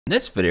In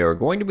this video, we're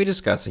going to be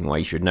discussing why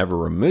you should never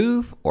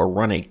remove or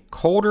run a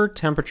colder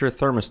temperature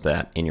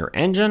thermostat in your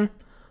engine.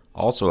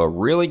 Also a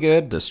really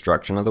good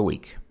destruction of the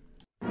week.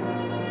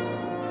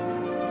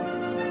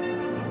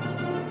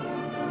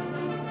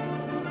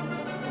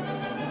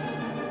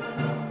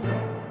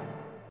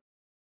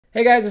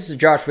 Hey guys, this is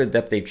Josh with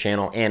Depth Ape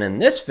Channel, and in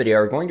this video,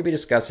 we're going to be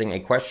discussing a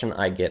question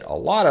I get a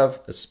lot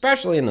of,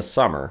 especially in the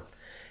summer,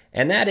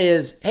 and that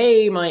is,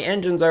 hey, my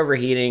engine's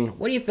overheating.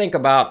 What do you think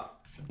about,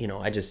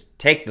 I just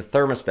take the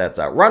thermostats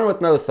out, run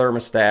with no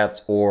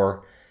thermostats,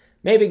 or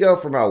maybe go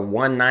from a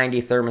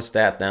 190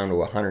 thermostat down to a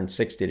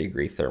 160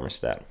 degree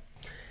thermostat?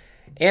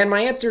 And my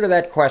answer to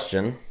that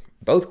question,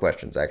 both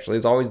questions actually,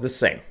 is always the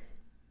same.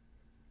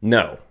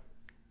 No,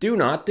 do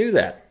not do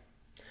that.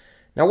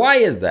 Now, why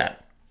is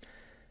that?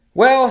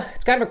 Well,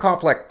 it's kind of a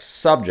complex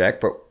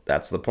subject, but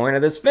that's the point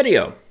of this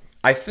video.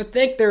 I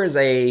think there is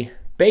a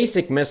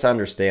basic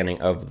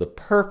misunderstanding of the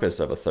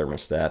purpose of a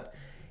thermostat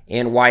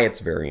and why it's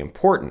very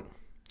important.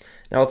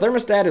 Now, a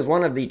thermostat is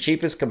one of the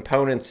cheapest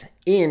components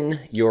in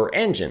your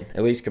engine,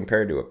 at least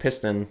compared to a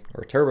piston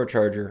or a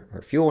turbocharger or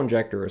a fuel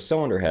injector or a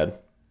cylinder head.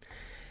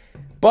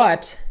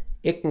 But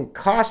it can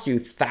cost you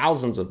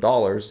thousands of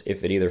dollars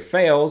if it either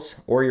fails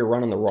or you're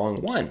running the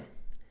wrong one.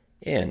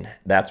 And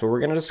that's what we're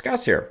going to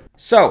discuss here.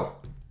 So,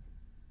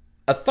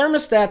 a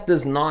thermostat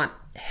does not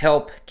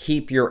help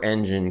keep your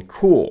engine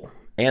cool.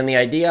 And the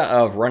idea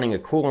of running a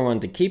cooler one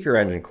to keep your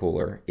engine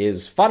cooler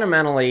is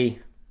fundamentally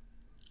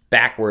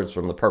backwards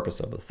from the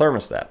purpose of a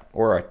thermostat,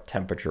 or a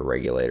temperature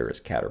regulator as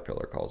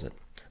Caterpillar calls it.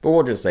 But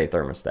we'll just say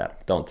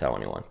thermostat, don't tell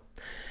anyone.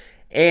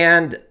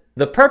 And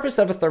the purpose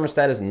of a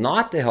thermostat is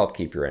not to help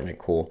keep your engine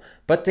cool,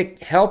 but to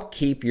help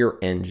keep your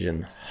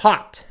engine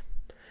hot.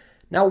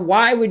 Now,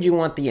 why would you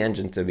want the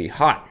engine to be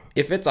hot?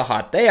 If it's a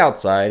hot day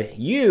outside,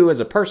 you as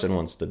a person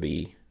wants to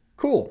be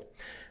cool.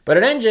 But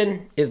an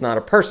engine is not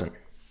a person.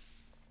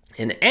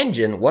 An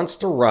engine wants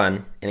to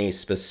run in a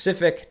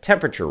specific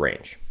temperature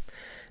range.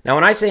 Now,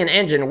 when I say an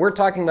engine, we're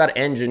talking about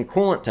engine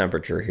coolant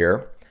temperature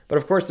here. But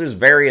of course, there's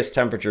various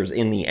temperatures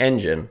in the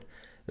engine.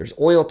 There's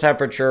oil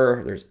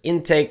temperature, there's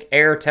intake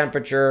air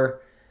temperature,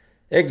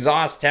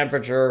 exhaust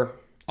temperature,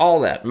 all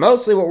that.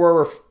 Mostly what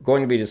we're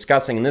going to be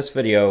discussing in this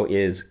video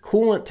is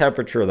coolant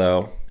temperature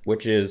though,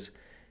 which is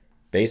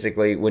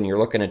basically when you're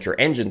looking at your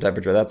engine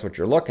temperature, that's what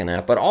you're looking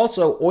at, but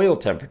also oil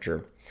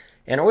temperature.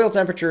 And oil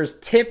temperature is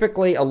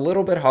typically a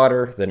little bit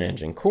hotter than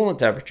engine coolant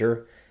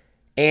temperature,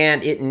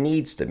 and it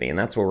needs to be, and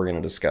that's what we're going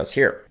to discuss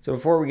here. So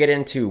before we get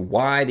into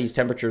why these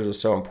temperatures are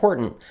so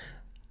important,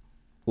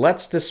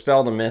 let's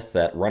dispel the myth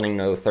that running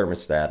no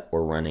thermostat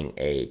or running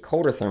a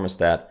colder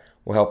thermostat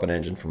will help an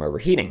engine from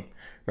overheating.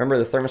 Remember,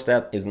 the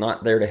thermostat is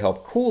not there to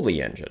help cool the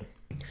engine.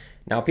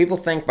 Now, people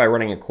think by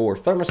running a cooler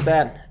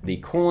thermostat, the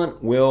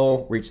coolant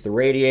will reach the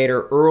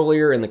radiator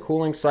earlier in the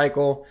cooling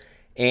cycle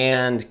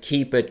and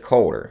keep it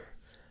colder.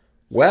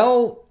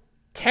 Well,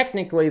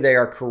 technically they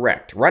are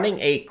correct. Running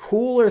a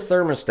cooler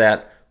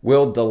thermostat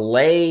will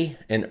delay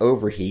an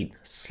overheat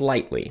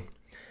slightly,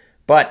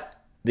 but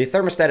the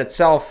thermostat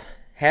itself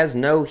has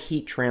no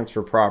heat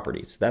transfer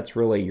properties. That's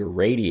really your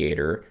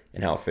radiator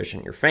and how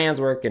efficient your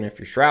fans work and if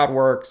your shroud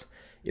works.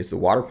 Is the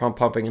water pump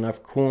pumping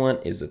enough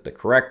coolant? Is it the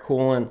correct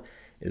coolant?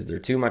 Is there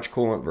too much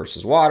coolant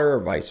versus water or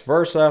vice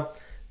versa?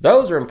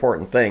 Those are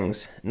important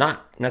things,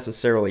 not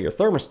necessarily your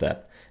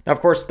thermostat. Now,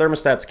 of course,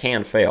 thermostats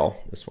can fail.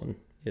 This one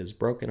is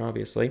broken,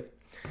 obviously.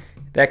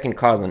 That can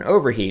cause an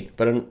overheat,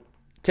 but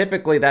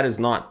typically that is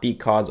not the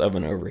cause of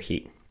an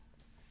overheat.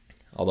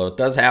 Although it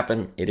does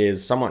happen, it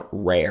is somewhat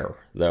rare,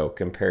 though,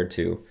 compared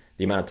to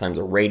the amount of times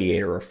a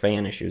radiator or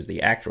fan issue is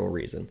the actual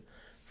reason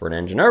for an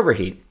engine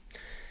overheat.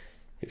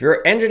 If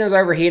your engine is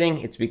overheating,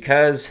 it's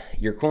because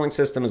your cooling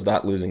system is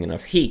not losing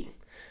enough heat.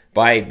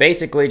 By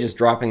basically just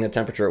dropping the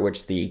temperature at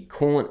which the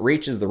coolant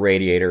reaches the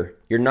radiator,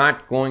 you're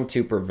not going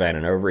to prevent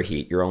an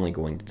overheat. You're only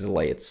going to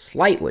delay it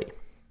slightly.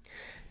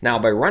 Now,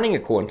 by running a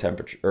coolant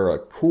temperature or a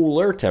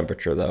cooler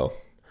temperature though,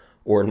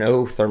 or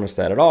no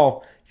thermostat at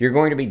all, you're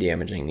going to be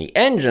damaging the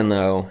engine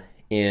though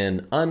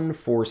in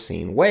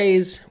unforeseen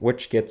ways,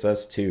 which gets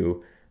us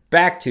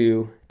back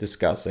to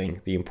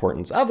discussing the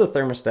importance of the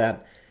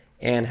thermostat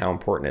and how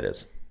important it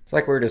is. It's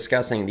like we were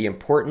discussing the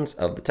importance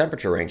of the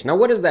temperature range. Now,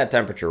 what is that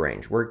temperature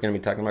range? We're going to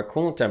be talking about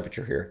coolant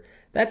temperature here.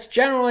 That's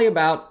generally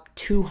about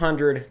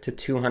 200 to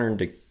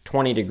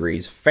 220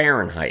 degrees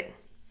Fahrenheit.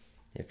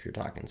 If you're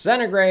talking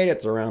centigrade,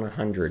 it's around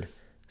 100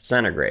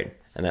 centigrade,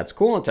 and that's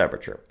coolant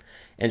temperature.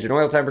 Engine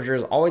oil temperature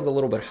is always a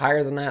little bit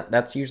higher than that.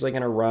 That's usually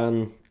going to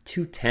run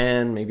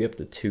 210, maybe up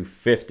to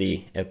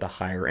 250 at the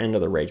higher end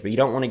of the range, but you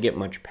don't want to get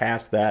much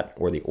past that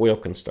or the oil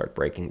can start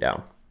breaking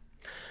down.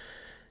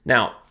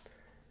 Now,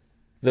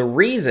 the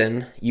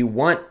reason you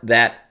want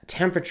that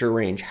temperature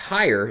range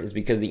higher is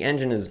because the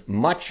engine is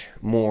much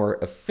more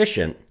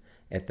efficient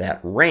at that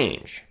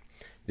range.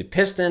 The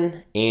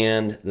piston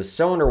and the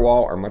cylinder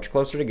wall are much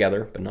closer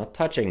together, but not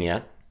touching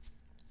yet.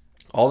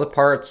 All the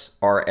parts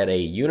are at a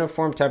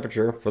uniform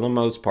temperature for the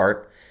most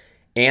part,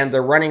 and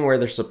they're running where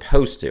they're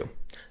supposed to.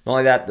 Not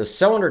only that, the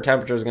cylinder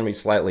temperature is going to be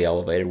slightly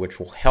elevated, which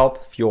will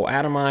help fuel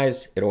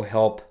atomize. It'll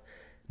help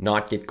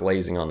not get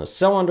glazing on the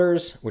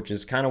cylinders, which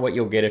is kind of what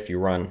you'll get if you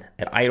run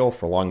at idle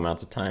for long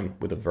amounts of time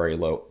with a very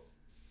low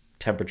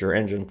temperature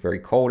engine, very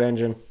cold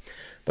engine.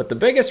 But the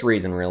biggest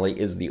reason really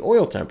is the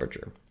oil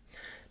temperature.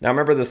 Now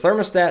remember, the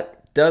thermostat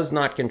does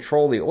not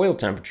control the oil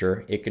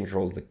temperature, it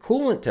controls the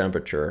coolant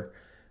temperature,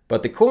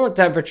 but the coolant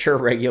temperature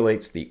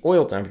regulates the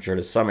oil temperature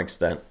to some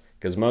extent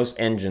because most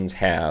engines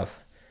have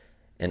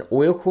an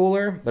oil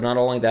cooler, but not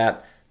only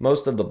that,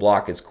 most of the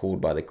block is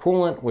cooled by the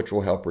coolant, which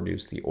will help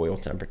reduce the oil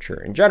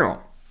temperature in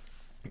general.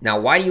 Now,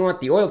 why do you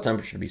want the oil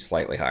temperature to be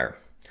slightly higher?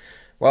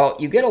 Well,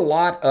 you get a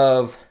lot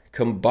of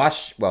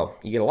combustion,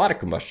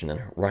 in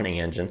a running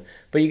engine,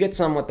 but you get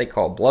some what they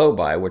call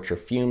blow-by, which are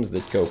fumes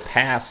that go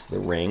past the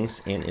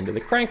rings and into the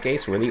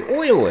crankcase where the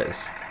oil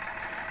is.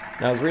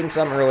 Now, I was reading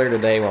something earlier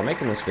today while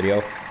making this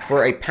video.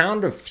 For a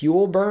pound of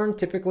fuel burn,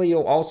 typically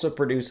you'll also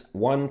produce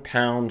 1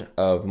 pound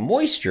of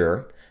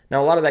moisture.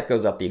 Now, a lot of that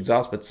goes out the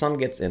exhaust, but some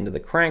gets into the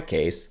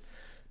crankcase.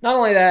 Not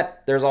only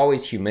that, there's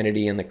always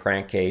humidity in the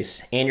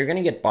crankcase, and you're going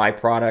to get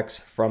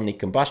byproducts from the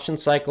combustion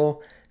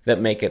cycle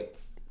that make it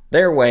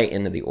their way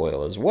into the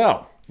oil as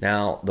well.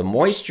 Now, the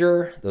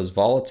moisture, those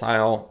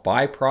volatile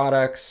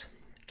byproducts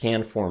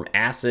can form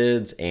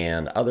acids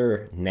and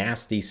other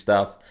nasty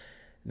stuff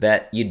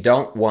that you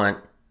don't want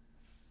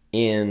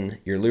in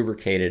your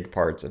lubricated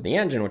parts of the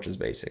engine, which is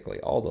basically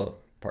all the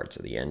parts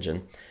of the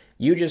engine.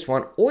 You just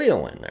want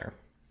oil in there.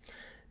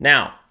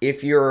 Now,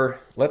 if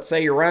let's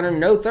say you're running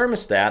no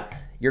thermostat,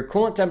 your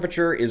coolant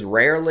temperature is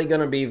rarely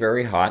going to be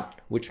very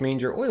hot, which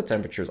means your oil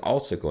temperature is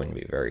also going to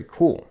be very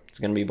cool. It's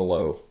going to be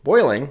below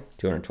boiling,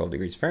 212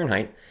 degrees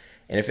Fahrenheit.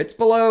 And if it's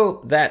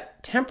below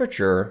that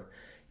temperature,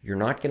 you're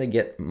not going to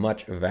get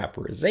much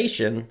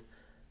vaporization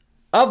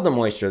of the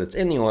moisture that's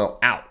in the oil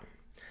out.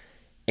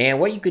 And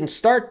what you can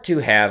start to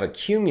have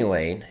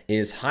accumulate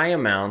is high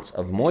amounts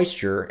of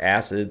moisture,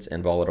 acids,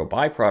 and volatile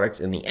byproducts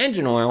in the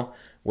engine oil,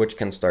 which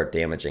can start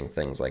damaging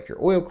things like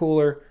your oil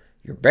cooler,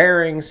 your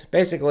bearings,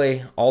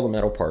 basically all the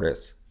metal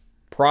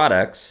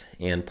products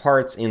and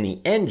parts in the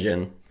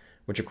engine,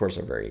 which of course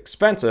are very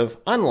expensive,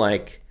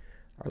 unlike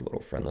our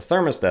little friend the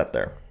thermostat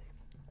there.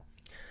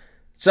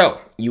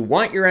 So you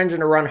want your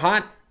engine to run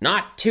hot,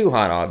 not too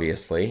hot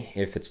obviously.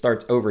 If it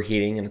starts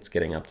overheating and it's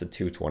getting up to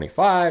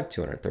 225,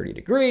 230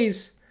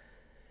 degrees,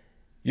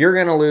 you're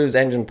going to lose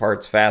engine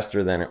parts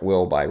faster than it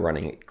will by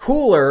running it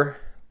cooler,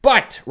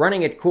 but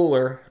running it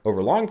cooler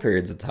over long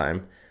periods of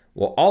time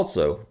will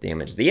also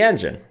damage the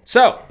engine.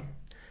 So,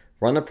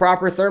 run the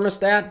proper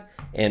thermostat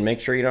and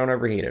make sure you don't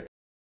overheat it.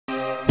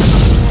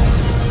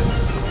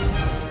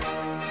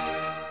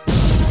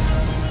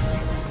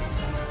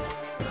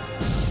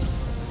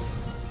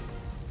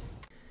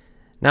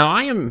 Now,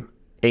 I am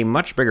a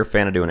much bigger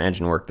fan of doing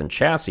engine work than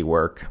chassis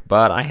work,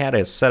 but I had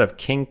a set of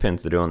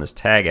kingpins to do on this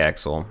tag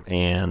axle,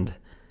 and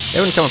they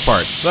wouldn't come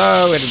apart,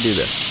 so we had to do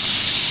this.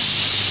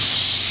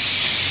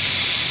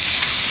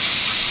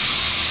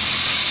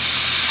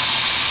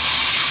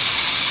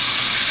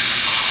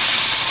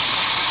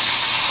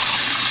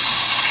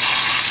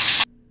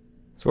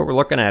 So what we're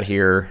looking at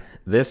here,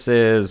 this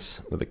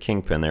is with a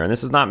kingpin there, and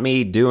this is not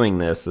me doing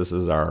this, this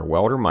is our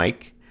welder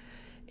Mike.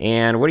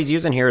 And what he's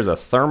using here is a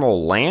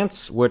thermal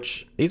lance,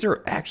 which these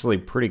are actually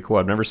pretty cool.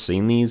 I've never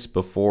seen these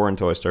before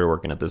until I started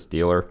working at this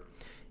dealer.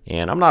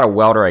 And I'm not a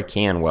welder, I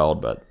can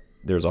weld, but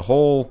there's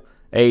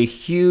a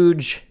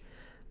huge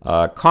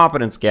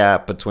competence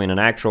gap between an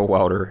actual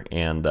welder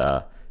and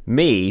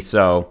me.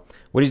 So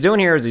what he's doing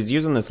here is he's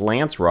using this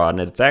lance rod,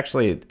 and it's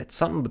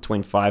something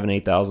between 5,000 and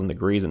 8,000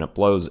 degrees, and it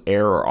blows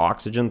air or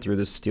oxygen through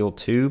this steel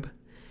tube,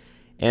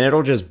 and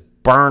it'll just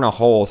burn a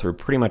hole through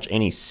pretty much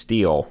any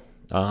steel.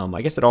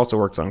 I guess it also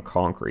works on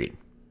concrete.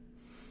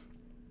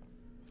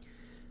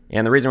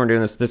 And the reason we're doing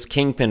this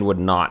kingpin would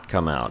not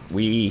come out.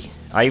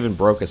 I even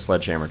broke a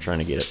sledgehammer trying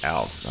to get it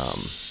out.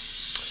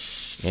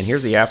 And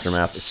here's the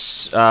aftermath.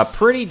 It's a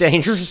pretty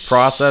dangerous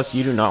process.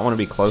 You do not want to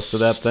be close to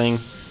that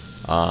thing.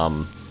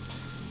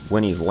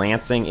 When he's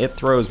lancing, it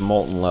throws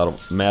molten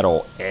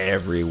metal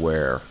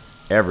everywhere.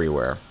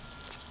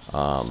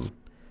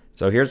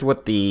 So here's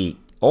what the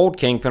old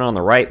kingpin on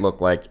the right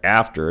looked like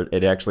after.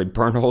 It actually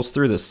burned holes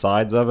through the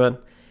sides of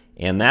it,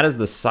 and that is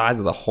the size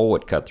of the hole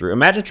it cut through.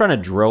 Imagine trying to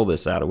drill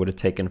this out. It would have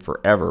taken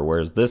forever,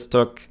 whereas this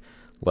took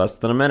less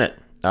than a minute.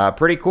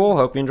 Pretty cool.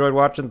 Hope you enjoyed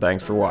watching.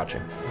 Thanks for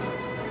watching.